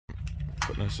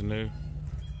Putting us a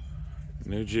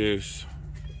new juice.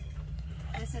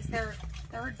 This is their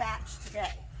third batch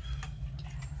today.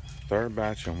 Third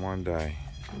batch in one day.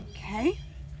 Okay.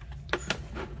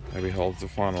 Baby holds the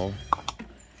funnel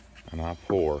and I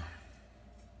pour.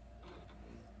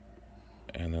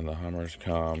 And then the hummers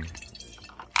come.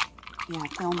 Yeah,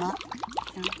 fill them up.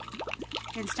 Yeah.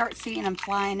 You can start seeing them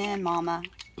flying in, Mama.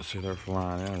 See, they're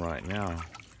flying in right now.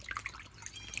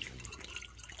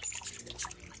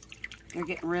 They're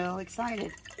getting real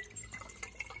excited.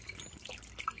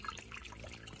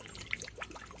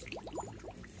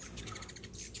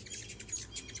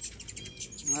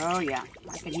 Oh yeah,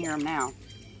 I can hear them now.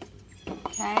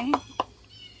 Okay,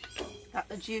 got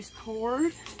the juice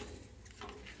poured.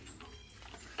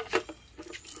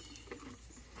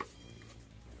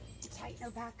 Tighten her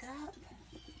back up.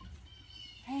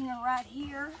 Hang her right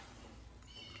here.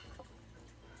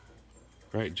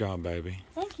 Great job, baby.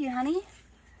 Thank you, honey.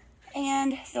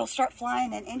 And they'll start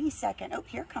flying in any second. Oh,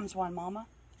 here comes one, Mama.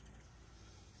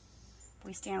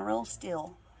 We stand real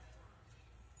still.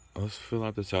 Let's fill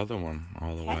out this other one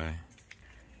all the way.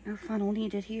 No funnel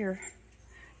needed here.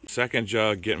 Second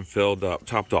jug getting filled up,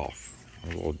 topped off. A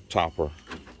little topper.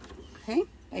 Okay,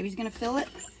 baby's gonna fill it.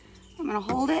 I'm gonna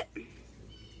hold it.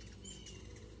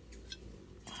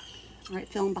 All right,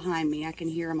 fill them behind me. I can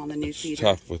hear them on the new feeder.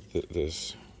 Tough with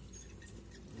this.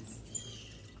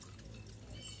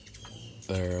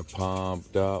 They're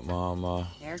pumped up, Mama.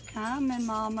 They're coming,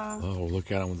 Mama. Oh,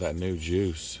 look at them with that new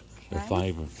juice. They're flying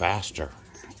even faster.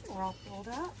 All right, we're all filled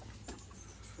up.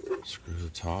 Screw the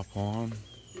top on.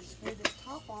 Screw this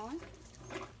top on.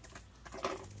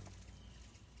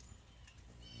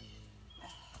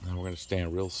 Now we're going to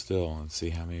stand real still and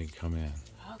see how many come in.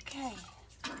 Okay.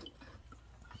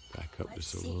 Back up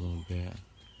just a little bit.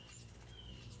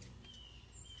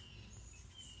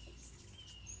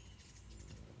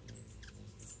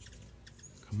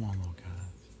 Come on, little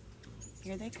guys.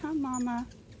 Here they come, Mama.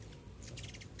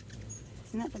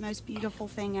 Isn't that the most beautiful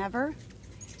thing ever?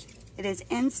 It is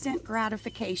instant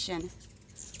gratification.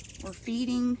 We're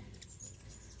feeding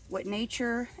what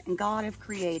nature and God have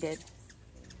created.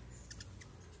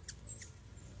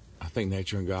 I think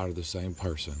nature and God are the same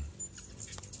person.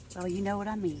 Well, you know what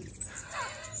I mean.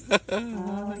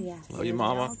 Oh, yeah. Love you,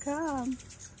 Mama. Here they all come.